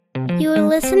You are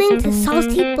listening to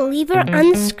Salty Believer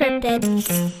Unscripted.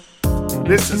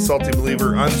 This is Salty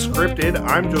Believer Unscripted.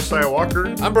 I'm Josiah Walker.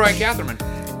 I'm Brian Catherman.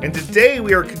 And today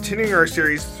we are continuing our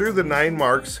series through the 9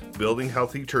 Marks Building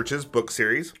Healthy Churches book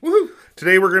series. Woohoo!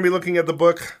 Today we're going to be looking at the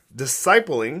book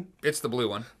Discipling. It's the blue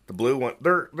one. The blue one.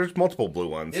 There's multiple blue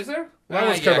ones. Is there? That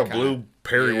one's kind of a blue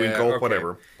periwinkle, okay.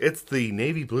 whatever. It's the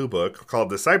navy blue book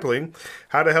called Discipling,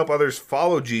 How to Help Others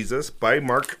Follow Jesus by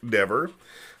Mark Dever.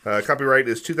 Copyright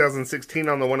is 2016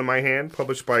 on the one in my hand,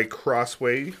 published by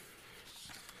Crossway.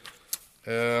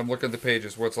 I'm looking at the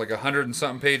pages. What's like 100 and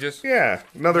something pages? Yeah,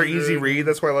 another easy read.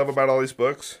 That's what I love about all these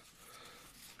books.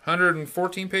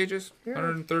 114 pages? Yeah.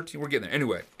 113? We're getting there.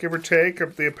 Anyway. Give or take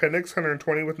up the appendix,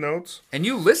 120 with notes. And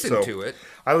you listened to it.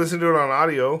 I listened to it on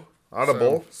Audible,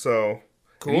 so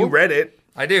cool. And you read it.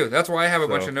 I do. That's why I have a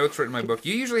bunch of notes written in my book.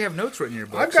 You usually have notes written in your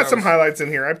book. I've got some highlights in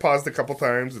here. I paused a couple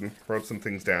times and wrote some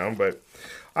things down, but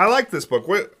I like this book.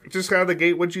 Just out of the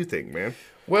gate, what'd you think, man?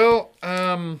 Well,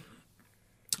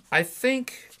 I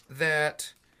think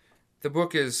that the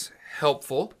book is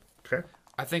helpful. Okay.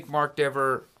 I think Mark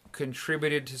Dever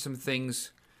contributed to some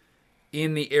things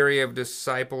in the area of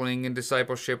discipling and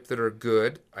discipleship that are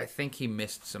good. I think he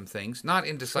missed some things. Not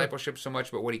in discipleship so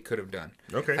much, but what he could have done.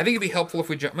 Okay. I think it'd be helpful if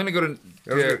we jump. I'm going to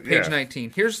go to page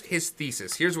 19. Here's his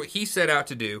thesis. Here's what he set out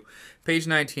to do. Page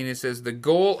 19, it says, the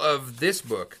goal of this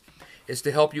book is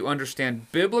to help you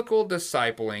understand biblical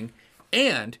discipling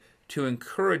and to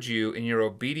encourage you in your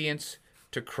obedience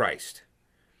to Christ.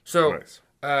 So, nice.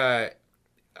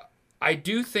 I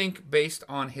do think based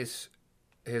on his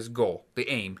goal, the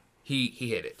aim, he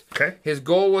hit it. Okay. His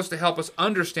goal was to help us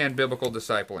understand biblical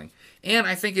discipling. And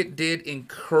I think it did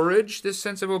encourage this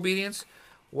sense of obedience.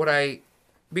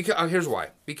 Here's why.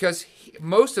 Because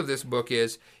most of this book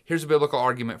is, here's a biblical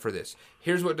argument for this.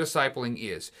 Here's what discipling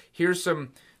is. Here's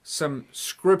some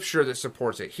scripture that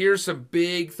supports it. Here's some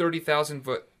big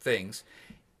 30,000-foot things.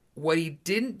 What he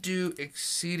didn't do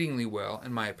exceedingly well,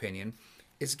 in my opinion,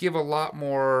 is give a lot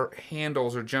more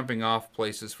handles or jumping off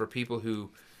places for people who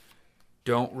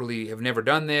have never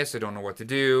done this, they don't know what to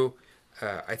do.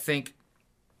 I think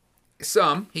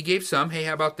he gave some, hey,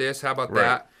 how about this, how about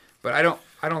that? But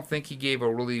I don't think he gave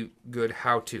a really good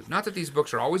how-to. Not that these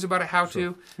books are always about a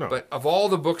how-to, but of all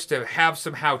the books to have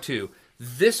some how-to,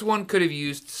 this one could have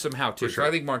used some how-to. Sure. So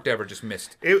I think Mark Dever just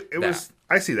missed It was.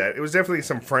 I see that. It was definitely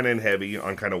some front-end heavy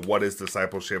on kind of what is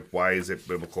discipleship, why is it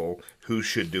biblical, who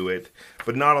should do it,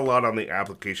 but not a lot on the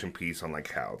application piece on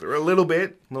like how. There were a little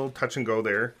touch and go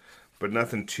there, but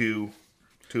nothing too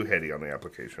heady on the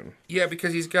application. Yeah,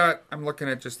 because I'm looking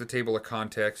at just the table of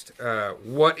context.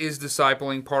 What is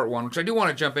discipling, part 1, which I do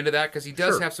want to jump into that because he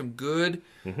does have some good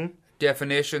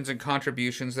definitions and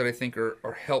contributions that I think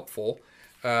are helpful.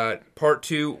 Part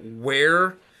 2,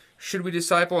 where should we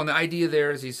disciple? And the idea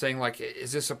there is he's saying, like,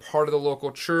 is this a part of the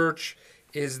local church?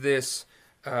 Is this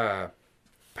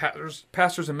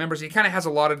pastors and members? He kind of has a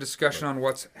lot of discussion on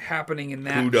what's happening in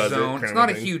that zone. It's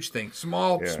not a huge thing.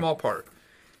 Small part.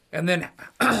 And then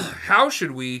how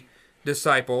should we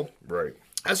disciple? Right.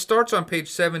 That starts on page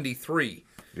 73.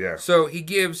 Yeah. So he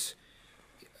gives,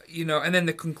 and then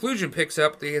the conclusion picks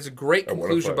up. He has a great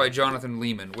conclusion by Jonathan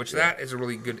Leeman, which that is a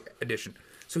really good addition.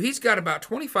 So he's got about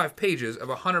 25 pages of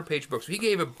a 100-page book. So he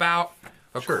gave about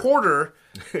a quarter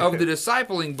of the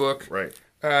discipling book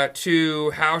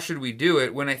to how should we do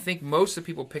it, when I think most of the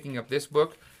people picking up this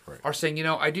book are saying,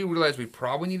 I do realize we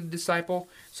probably need to disciple.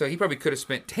 So he probably could have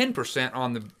spent 10%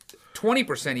 on the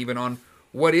 20% even on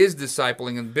what is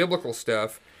discipling and biblical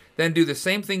stuff, then do the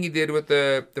same thing he did with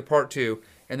the part 2,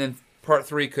 and then part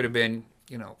 3 could have been,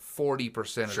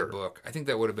 40% of the book. I think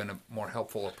that would have been a more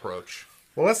helpful approach.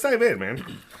 Well, let's dive in, man.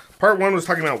 Part 1 was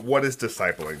talking about what is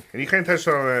discipling, and you kind of touched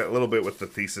on it a little bit with the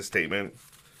thesis statement.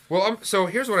 Well, so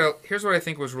here's what I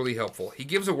think was really helpful. He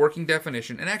gives a working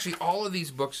definition, and actually all of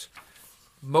these books,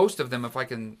 most of them, if I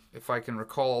can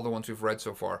recall all the ones we've read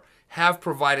so far, have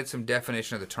provided some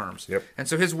definition of the terms. Yep. And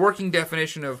so his working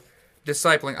definition of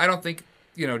discipling, I don't think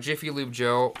Jiffy Lube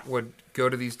Joe would go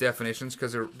to these definitions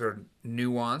because they're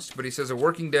nuanced, but he says a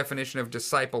working definition of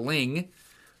discipling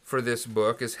for this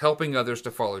book is helping others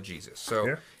to follow Jesus.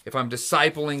 So if I'm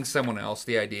discipling someone else,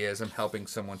 the idea is I'm helping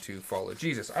someone to follow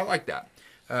Jesus. I like that.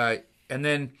 And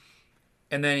then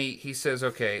he says,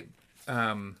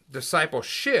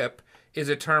 discipleship is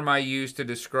a term I use to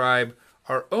describe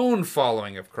our own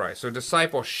following of Christ. So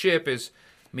discipleship is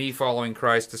me following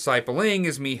Christ. Discipling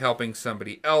is me helping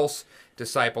somebody else.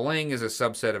 Discipling is a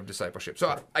subset of discipleship.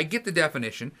 So I get the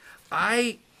definition.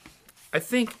 I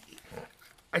think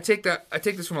I take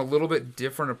this from a little bit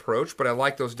different approach, but I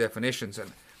like those definitions.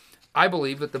 And I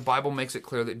believe that the Bible makes it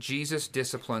clear that Jesus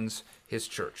disciplines his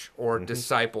church or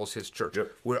disciples his church.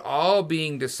 Yep. We're all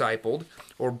being discipled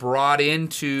or brought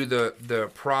into the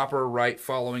proper right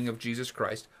following of Jesus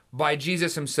Christ by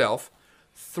Jesus himself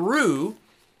through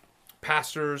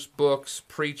pastors, books,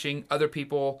 preaching, other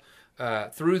people,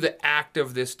 through the act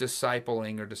of this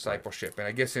discipling or discipleship. And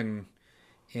I guess in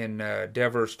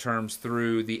Dever's terms,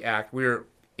 through the act, we're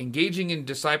engaging in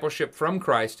discipleship from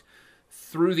Christ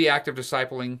through the act of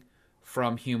discipling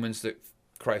from humans that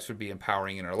Christ would be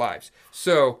empowering in our lives.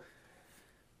 So,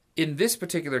 in this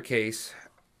particular case,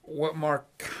 what Mark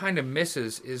kind of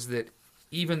misses is that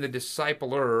even the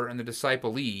discipler and the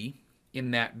disciplee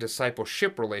in that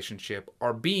discipleship relationship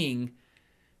are being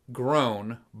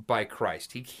grown by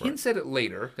Christ. He hints at it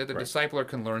later that the discipler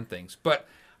can learn things. But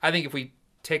I think if we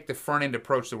take the front end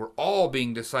approach that we're all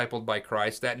being discipled by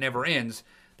Christ, that never ends,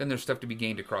 then there's stuff to be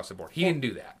gained across the board. He didn't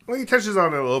do that. Well, he touches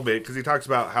on it a little bit because he talks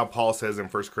about how Paul says in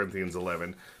 1 Corinthians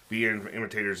 11, be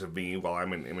imitators of me while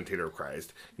I'm an imitator of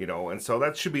Christ. And so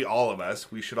that should be all of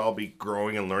us. We should all be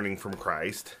growing and learning from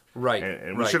Christ. Right.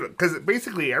 And we should, because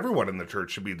basically everyone in the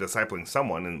church should be discipling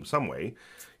someone in some way,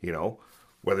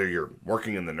 whether you're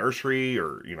working in the nursery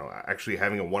or, actually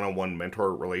having a one-on-one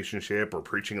mentor relationship or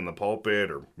preaching in the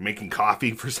pulpit or making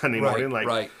coffee for Sunday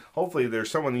morning. Hopefully there's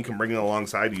someone you can bring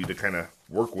alongside you to kind of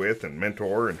work with and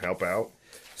mentor and help out.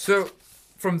 So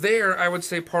from there, I would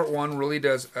say part one really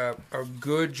does a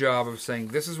good job of saying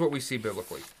this is what we see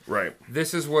biblically. Right.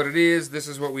 This is what it is. This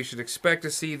is what we should expect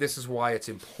to see. This is why it's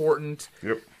important.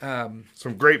 Yep.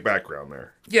 Some great background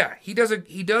there. Yeah, he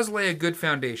does lay a good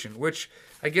foundation, which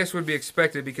I guess would be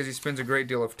expected because he spends a great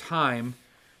deal of time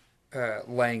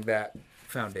laying that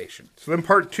foundation. So then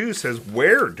part 2 says,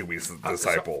 where do we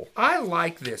disciple? So I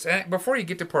like this. And before you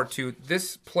get to part 2,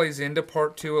 this plays into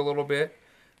part 2 a little bit.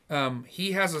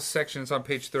 He has a section, it's on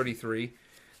page 33,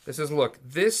 that says, look,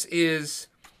 this is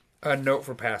a note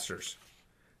for pastors.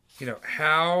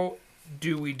 How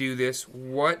do we do this?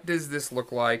 What does this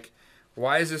look like?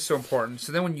 Why is this so important?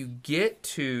 So then when you get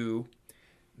to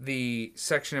the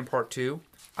section in part 2,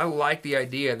 I like the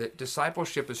idea that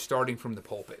discipleship is starting from the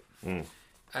pulpit.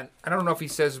 And I don't know if he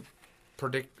says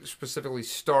specifically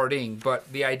starting, but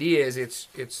the idea is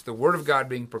it's the word of God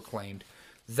being proclaimed.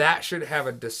 That should have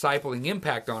a discipling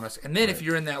impact on us. And then if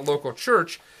you're in that local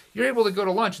church, you're able to go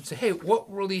to lunch and say, hey,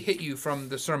 what really hit you from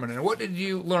the sermon? And what did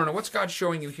you learn? And what's God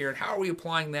showing you here? And how are we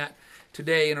applying that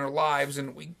today in our lives?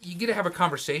 And you get to have a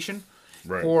conversation.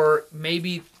 Right. Or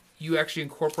maybe you actually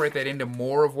incorporate that into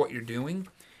more of what you're doing.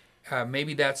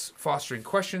 Maybe that's fostering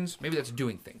questions. Maybe that's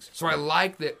doing things. So I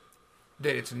like that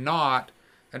it's not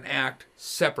an act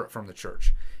separate from the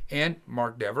church. And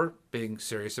Mark Dever, being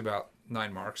serious about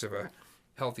 9 marks of a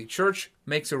healthy church,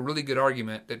 makes a really good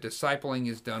argument that discipling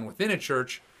is done within a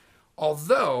church,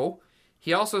 although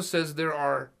he also says there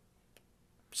are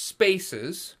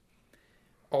spaces,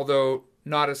 although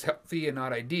not as healthy and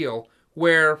not ideal,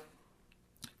 where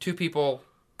 2 people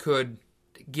could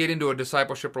get into a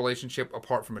discipleship relationship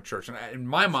apart from a church. And in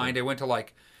my mind, I went to when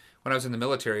I was in the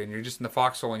military and you're just in the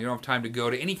foxhole and you don't have time to go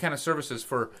to any kind of services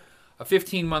for a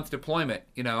 15-month deployment,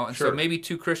 and so maybe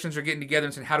 2 Christians are getting together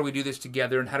and saying, how do we do this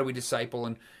together and how do we disciple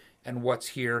and what's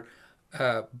here?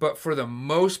 But for the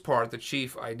most part, the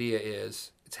chief idea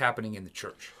is it's happening in the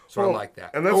church. So I like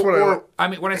that. And that's I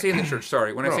mean, when I say in the church,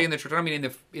 sorry. When I say in the church, I don't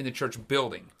mean in the church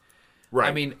building. Right.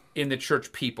 I mean in the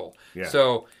church people. Yeah.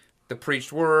 So the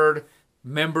preached word,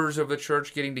 members of the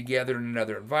church getting together in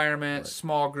another environment,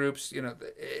 small groups,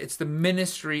 it's the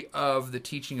ministry of the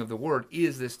teaching of the word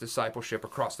is this discipleship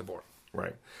across the board.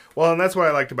 Right. Well, and that's what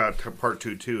I liked about part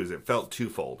 2, too, is it felt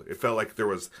twofold. It felt like there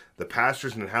was the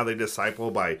pastors and how they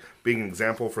disciple by being an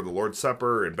example for the Lord's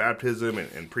Supper and baptism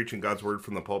and preaching God's word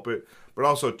from the pulpit, but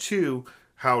also, 2,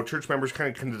 how church members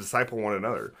kind of can disciple one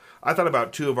another. I thought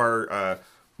about 2 of our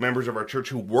members of our church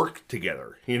who work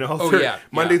together,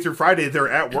 Monday through Friday, they're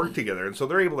at work together. And so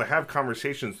they're able to have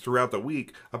conversations throughout the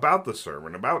week about the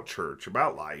sermon, about church,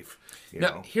 about life.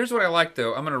 Now, here's what I like,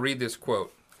 though. I'm going to read this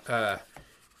quote.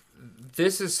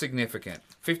 This is significant.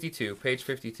 52, page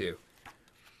 52.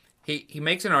 He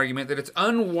makes an argument that it's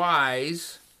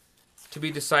unwise to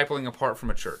be discipling apart from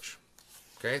a church.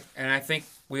 Okay? And I think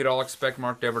we'd all expect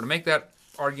Mark Dever to make that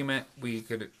argument. We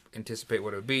could anticipate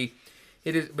what it would be.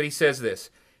 But he says this.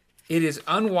 It is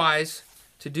unwise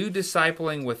to do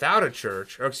discipling without a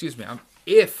church,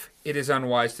 if it is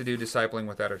unwise to do discipling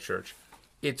without a church,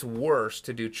 it's worse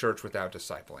to do church without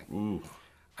discipling. Ooh.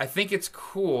 I think it's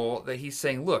cool that he's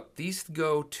saying, look, these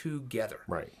go together.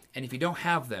 Right. And if you don't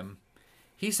have them,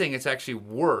 he's saying it's actually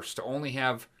worse to only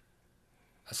have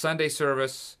a Sunday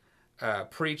service,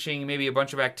 preaching, maybe a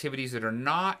bunch of activities that are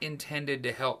not intended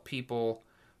to help people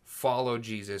follow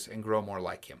Jesus and grow more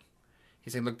like him.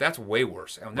 He's saying, look, that's way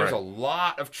worse. And there's a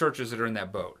lot of churches that are in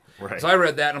that boat. Right. So I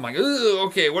read that, and I'm like, ooh,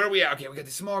 okay, where are we at? Okay, we got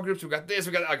these small groups, we got this,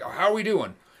 we got like, how are we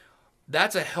doing?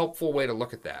 That's a helpful way to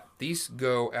look at that. These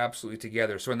go absolutely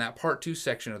together. So in that part 2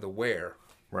 section of the where,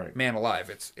 man alive,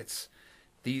 this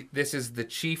is the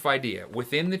chief idea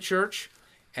within the church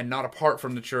and not apart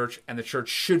from the church, and the church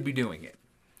should be doing it.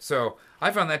 So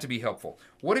I found that to be helpful.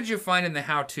 What did you find in the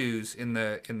how-tos in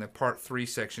the part 3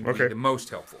 section to be the most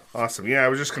helpful? Awesome. Yeah, I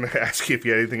was just going to ask you if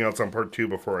you had anything else on part 2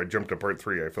 before I jumped to part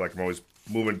 3. I feel like I'm always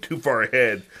moving too far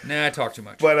ahead. Nah, I talk too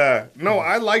much. But no,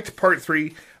 I liked part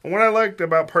 3. And what I liked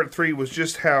about part 3 was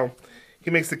just how he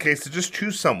makes the case to just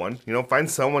choose someone, find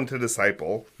someone to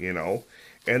disciple,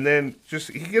 and then just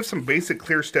he gives some basic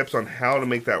clear steps on how to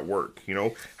make that work,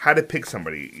 how to pick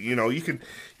somebody. You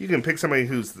can pick somebody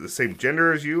who's the same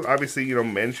gender as you. Obviously,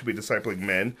 men should be discipling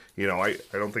men. I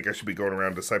don't think I should be going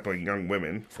around discipling young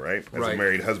women, right? As a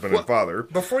married husband and father.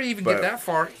 Before you even get that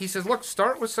far, he says, look,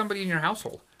 start with somebody in your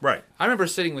household. Right. I remember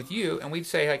sitting with you, and we'd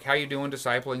say, like, how you doing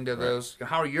discipling to those?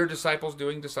 How are your disciples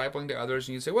doing discipling to others?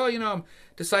 And you'd say, well, I'm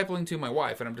discipling to my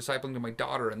wife, and I'm discipling to my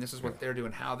daughter, and this is what they're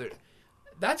doing, how they're...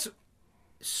 That's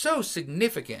so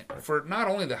significant for not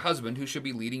only the husband who should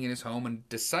be leading in his home and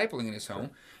discipling in his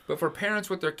home, but for parents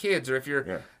with their kids, or if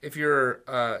you're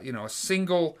a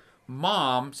single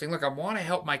mom saying, look, I want to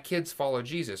help my kids follow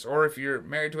Jesus, or if you're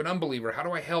married to an unbeliever, how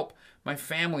do I help my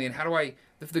family, and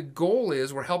if the goal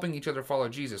is we're helping each other follow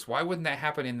Jesus, why wouldn't that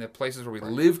happen in the places where we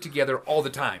live together all the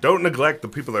time? Don't neglect the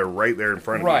people that are right there in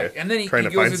front of you. Right, and then he trying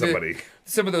to goes find into somebody.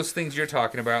 Some of those things you're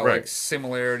talking about, like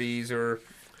similarities or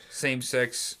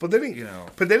same-sex, but then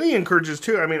he encourages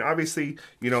too. I mean, obviously,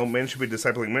 men should be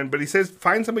discipling men, but he says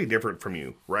find somebody different from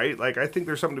you, right? Like, I think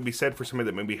there's something to be said for somebody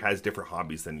that maybe has different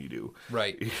hobbies than you do,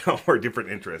 right? Or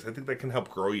different interests. I think that can help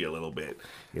grow you a little bit,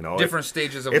 different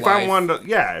stages of life. If I wanted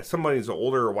to, if somebody's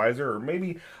older or wiser, or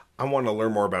maybe I want to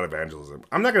learn more about evangelism.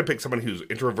 I'm not going to pick someone who's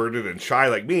introverted and shy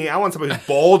like me. I want somebody who's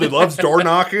bold, who loves door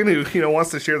knocking, who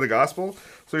wants to share the gospel.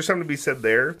 So there's something to be said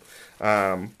there.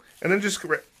 And then just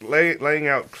laying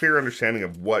out clear understanding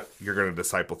of what you're going to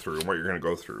disciple through and what you're going to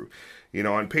go through.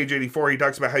 On page 84, he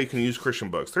talks about how you can use Christian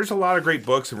books. There's a lot of great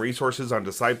books and resources on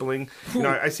discipling.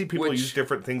 I see people use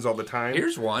different things all the time.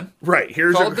 Here's one. Right.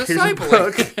 Here's called a Discipling.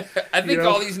 book. I think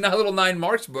all these little 9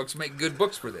 Marks books make good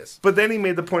books for this. But then he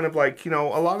made the point of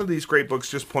a lot of these great books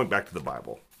just point back to the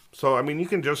Bible. So, I mean, you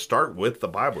can just start with the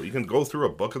Bible. You can go through a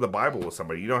book of the Bible with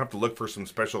somebody. You don't have to look for some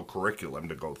special curriculum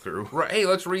to go through. Right. Hey,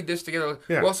 let's read this together.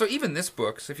 Yeah. Well, so even this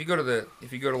book, so if you go to the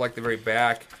very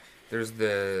back, there's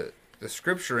the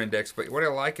scripture index. But what I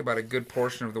like about a good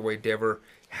portion of the way Dever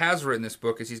has written this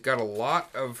book is he's got a lot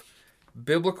of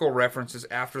biblical references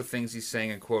after things he's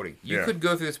saying and quoting. You could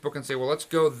go through this book and say, well, let's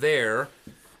go there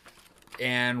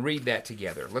and read that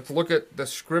together. Let's look at the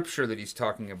scripture that he's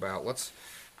talking about. Let's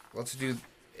do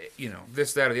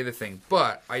this, that, or the other thing.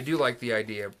 But I do like the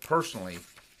idea, personally,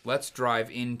 let's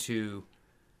drive into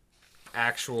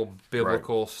actual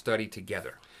biblical study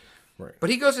together. Right. But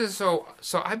he goes to, so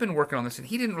I've been working on this, and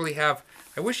he didn't really have,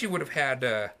 I wish he would have had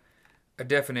a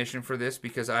definition for this,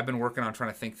 because I've been working on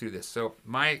trying to think through this. So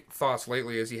my thoughts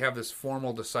lately is you have this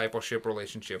formal discipleship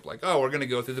relationship, like, we're going to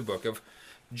go through the book of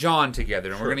John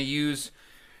together, and we're going to use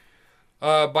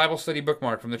Bible study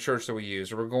bookmark from the church that we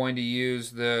use, or we're going to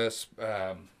use this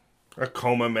a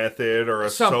coma method or a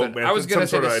something. SOAP method. I was going to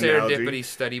say the Serendipity analogy.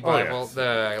 Study Bible,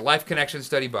 the Life Connection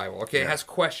Study Bible. Okay, it has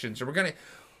questions, or we're going to.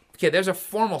 Okay, there's a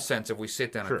formal sense of we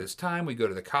sit down at this time, we go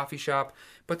to the coffee shop,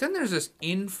 but then there's this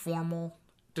informal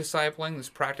discipling, this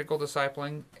practical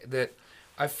discipling that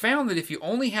I've found that if you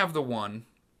only have the one,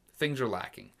 things are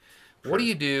lacking. What do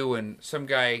you do when some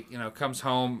guy, comes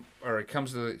home or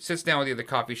sits down with you at the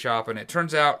coffee shop, and it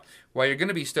turns out while you're going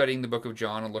to be studying the book of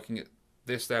John and looking at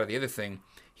this, that, or the other thing,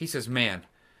 he says, man,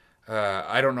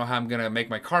 I don't know how I'm going to make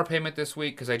my car payment this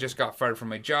week because I just got fired from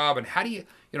my job. And how do you,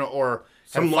 or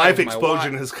some life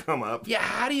explosion has come up. Yeah,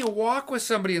 how do you walk with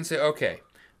somebody and say, okay,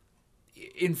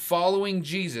 in following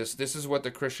Jesus, this is what the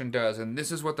Christian does, and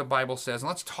this is what the Bible says, and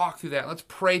let's talk through that, and let's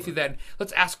pray through that, and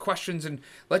let's ask questions, and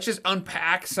let's just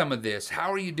unpack some of this.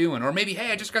 How are you doing? Or maybe,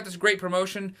 hey, I just got this great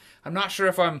promotion. I'm not sure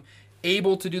if I'm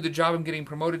able to do the job I'm getting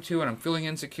promoted to, and I'm feeling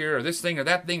insecure, or this thing or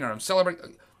that thing, or I'm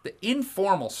celebrating. The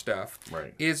informal stuff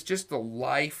is just the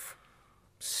life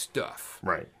stuff.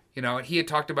 Right. And he had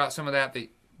talked about some of that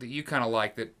you kind of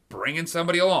like, that bringing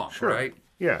somebody along, right?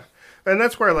 Yeah. And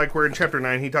that's where, we're in chapter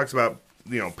 9, he talks about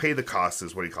pay the cost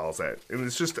is what he calls that. And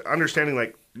it's just understanding,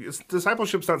 like,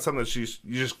 discipleship's not something that you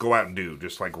just go out and do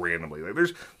just like randomly. Like,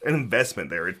 there's an investment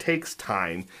there. It takes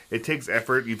time. It takes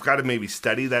effort. You've got to maybe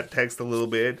study that text a little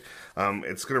bit.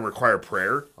 It's going to require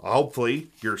prayer. Hopefully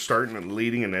you're starting and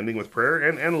leading and ending with prayer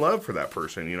and love for that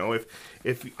person.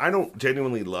 If I don't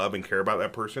genuinely love and care about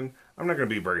that person, I'm not going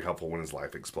to be very helpful when his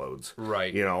life explodes.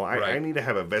 Right. I need to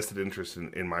have a vested interest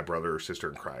in my brother or sister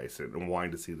in Christ and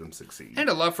wanting to see them succeed. And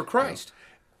a love for Christ.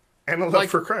 And a love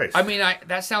for Christ. I mean,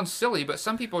 that sounds silly, but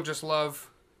some people just love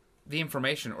the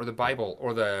information or the Bible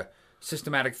or the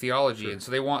systematic theology, and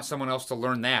so they want someone else to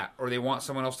learn that, or they want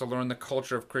someone else to learn the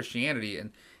culture of Christianity.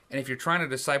 And if you're trying to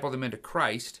disciple them into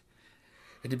Christ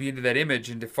and to be into that image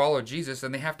and to follow Jesus,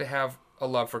 then they have to have a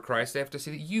love for Christ. They have to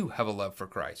see that you have a love for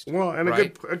Christ. Well, and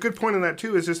right? a good point in that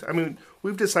too is just, I mean,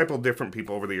 we've discipled different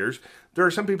people over the years. There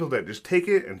are some people that just take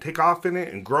it and take off in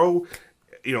it and grow,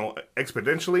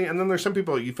 exponentially, and then there's some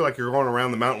people you feel like you're going around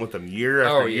the mountain with them year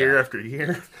after year after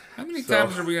year. How many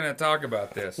times are we going to talk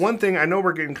about this? One thing, I know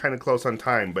we're getting kind of close on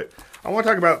time, but I want to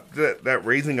talk about that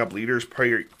raising up leaders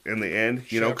prayer in the end,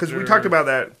 because we talked about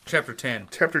that. Chapter 10.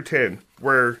 Chapter 10,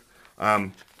 where I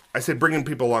said bringing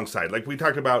people alongside. Like we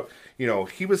talked about,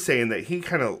 he was saying that he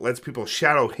kind of lets people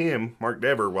shadow him, Mark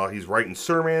Dever, while he's writing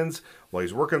sermons, while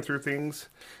he's working through things.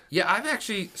 Yeah,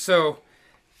 so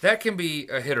that can be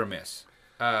a hit or miss.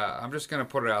 I'm just going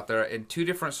to put it out there. In two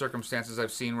different circumstances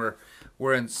I've seen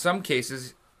where in some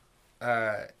cases,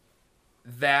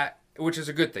 that, which is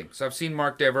a good thing. So I've seen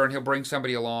Mark Dever, and he'll bring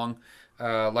somebody along,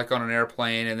 like on an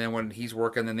airplane, and then when he's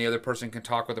working, then the other person can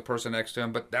talk with the person next to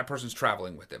him, but that person's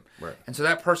traveling with him. Right. And so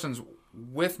that person's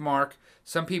with Mark.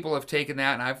 Some people have taken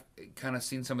that, and I've kind of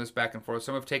seen some of this back and forth.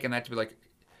 Some have taken that to be like,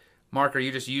 Mark, are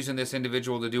you just using this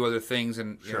individual to do other things?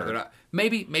 And they're not.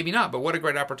 Maybe not. But what a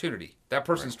great opportunity! That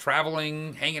person's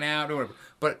traveling, hanging out, doing whatever.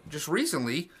 But just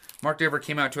recently, Mark Dever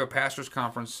came out to a pastors'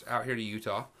 conference out here to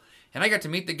Utah, and I got to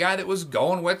meet the guy that was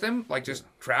going with him, like just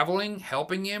traveling,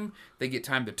 helping him. They get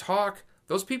time to talk.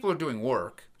 Those people are doing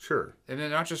work. Sure. And they're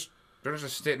not just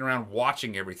sitting around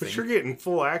watching everything. But you're getting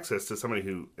full access to somebody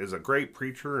who is a great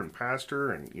preacher and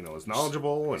pastor and, is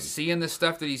knowledgeable. And seeing the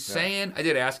stuff that he's saying. I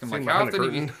did ask him, like, how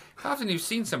often have you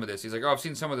seen some of this? He's like, I've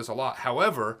seen some of this a lot.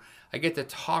 However, I get to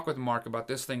talk with Mark about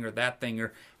this thing or that thing,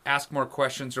 or ask more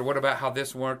questions, or what about how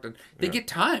this worked? And they get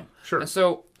time. Sure. And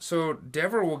so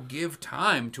Dever will give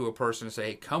time to a person to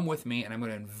say, hey, come with me, and I'm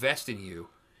going to invest in you.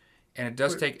 And it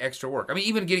does take extra work. I mean,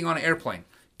 even getting on an airplane,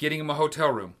 getting him a hotel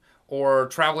room, or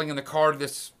traveling in the car to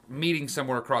this meeting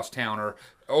somewhere across town, or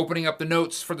opening up the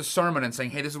notes for the sermon and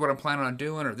saying, hey, this is what I'm planning on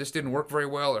doing, or this didn't work very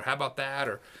well, or how about that,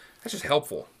 or that's just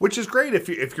helpful. Which is great if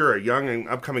you're a young and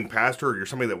upcoming pastor, or you're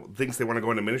somebody that thinks they want to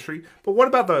go into ministry. But what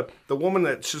about the woman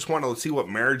that just want to see what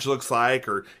marriage looks like,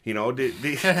 or,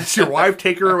 does your wife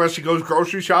take her while she goes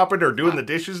grocery shopping or doing the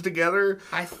dishes together?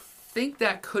 I think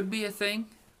that could be a thing.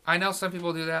 I know some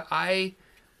people do that. I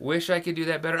wish I could do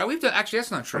that better. Actually, that's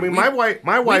not true. I mean, my wife,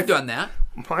 we've done that.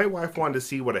 My wife wanted to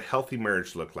see what a healthy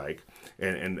marriage looked like,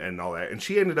 and all that. And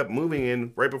she ended up moving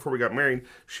in right before we got married.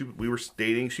 We were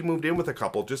dating. She moved in with a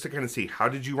couple just to kind of see, how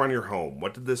did you run your home?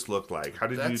 What did this look like? How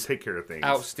did you take care of things?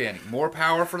 Outstanding. More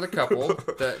power for the couple.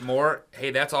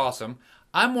 Hey, that's awesome.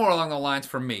 I'm more along the lines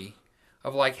for me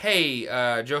of like, hey,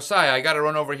 Josiah, I got to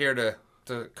run over here to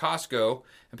Costco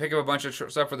and pick up a bunch of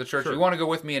stuff for the church. Sure. You want to go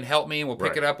with me and help me, and we'll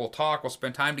pick it up, we'll talk, we'll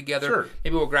spend time together. Sure.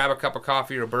 Maybe we'll grab a cup of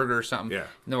coffee or a burger or something, Yeah. and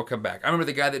then we'll come back. I remember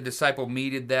the guy that discipled me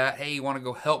did that. Hey, you want to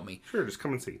go help me? Sure, just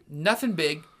come and see. Nothing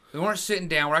big. We weren't sitting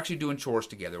down. We're actually doing chores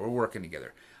together. We're working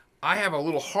together. I have a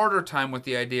little harder time with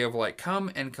the idea of like,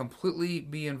 come and completely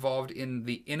be involved in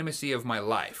the intimacy of my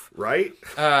life. Right?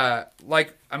 I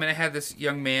had this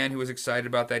young man who was excited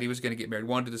about that. He was going to get married,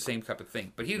 wanted to do the same type of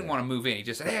thing, but he didn't want to move in. He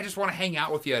just said, hey, I just want to hang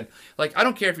out with you. And like, I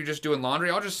don't care if you're just doing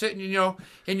laundry. I'll just sit in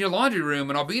your laundry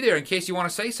room, and I'll be there in case you want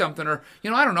to say something, or,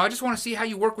 I don't know. I just want to see how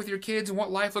you work with your kids and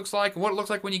what life looks like and what it looks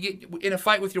like when you get in a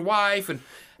fight with your wife. And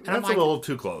That's I'm like, a little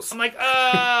too close. I'm like,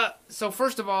 so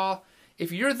first of all,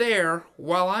 if you're there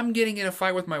while I'm getting in a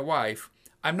fight with my wife,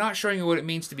 I'm not showing you what it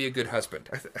means to be a good husband.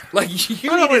 Like, you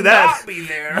Not need to that, not be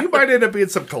there. You might end up being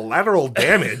some collateral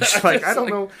damage. Like, I don't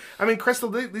know. I mean, Crystal,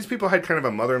 these people had kind of a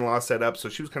mother-in-law set up, so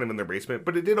she was kind of in their basement,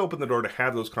 but it did open the door to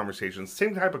have those conversations.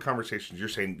 Same type of conversations you're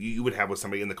saying you would have with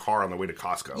somebody in the car on the way to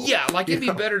Costco. Yeah, like it'd be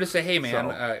better to say, hey,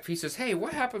 man, if he says, hey,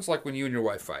 what happens like when you and your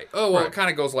wife fight? Oh, well, it kind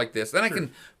of goes like this. Then I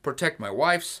can protect my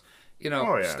wife's,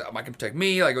 stuff. I can protect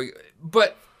me.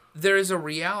 But there is a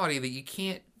reality that you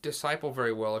can't disciple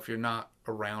very well if you're not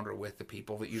around or with the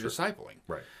people that you're discipling.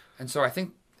 Right. And so I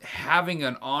think having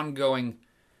an ongoing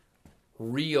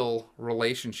real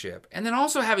relationship, and then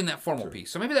also having that formal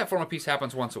piece. So maybe that formal piece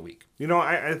happens once a week.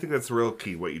 I think that's the real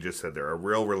key, what you just said there. A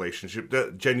real relationship,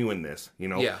 the genuineness,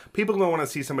 Yeah. People don't want to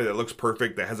see somebody that looks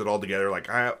perfect, that has it all together, like,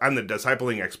 I'm the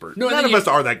discipling expert. No, None of us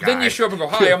are that guy. Then you show up and go,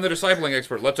 hi, I'm the discipling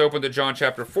expert. Let's open to John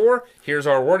chapter 4. Here's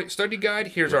our word study guide.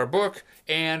 Here's our book.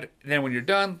 And then when you're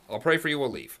done, I'll pray for you. We'll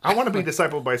leave. I want to be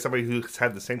discipled by somebody who's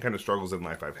had the same kind of struggles in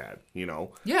life I've had,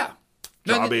 Yeah.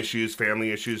 Job issues,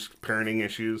 family issues, parenting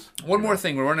issues. One more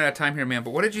thing. We're running out of time here, man.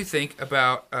 But what did you think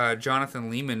about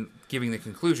Jonathan Leeman giving the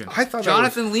conclusion? I thought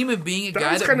Jonathan Leeman being a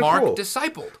guy was that kinda Mark cool.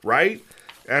 discipled. Right?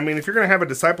 I mean, if you're going to have a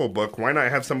disciple book, why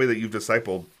not have somebody that you've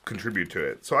discipled contribute to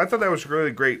it? So I thought that was really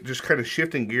great, just kind of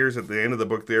shifting gears at the end of the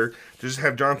book there, to just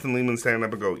have Jonathan Leeman stand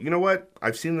up and go, you know what?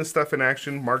 I've seen this stuff in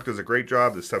action. Mark does a great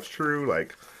job. This stuff's true.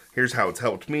 Like, here's how it's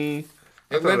helped me.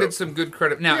 It lended some good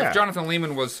credit. Now, Yeah. if Jonathan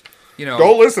Leeman was,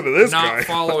 don't listen to this not guy.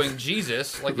 following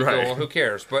Jesus, like you Right. go, well, who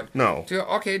cares? But No.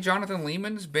 okay, Jonathan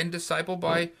Leeman's been discipled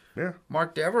by Yeah.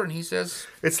 Mark Dever, and he says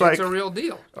It's like- a real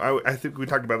deal. I think we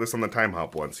talked about this on the Time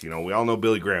Hop once. We all know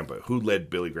Billy Graham, but who led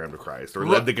Billy Graham to Christ? Or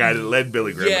led the guy that led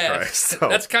Billy Graham to Christ? So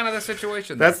That's kind of the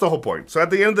situation there. that's the whole point. So at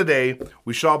the end of the day,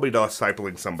 we should all be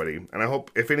discipling somebody. And I hope,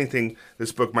 if anything,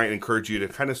 this book might encourage you to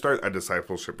kind of start a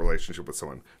discipleship relationship with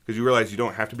someone. Because you realize you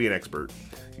don't have to be an expert.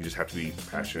 You just have to be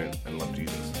passionate and love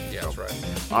Jesus. Yeah, that's right.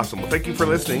 Awesome. Well, thank you for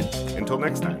listening. Until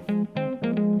next time.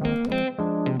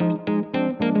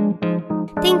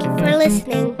 Thank you for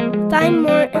listening. Find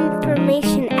more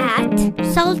information at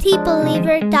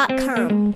saltybeliever.com.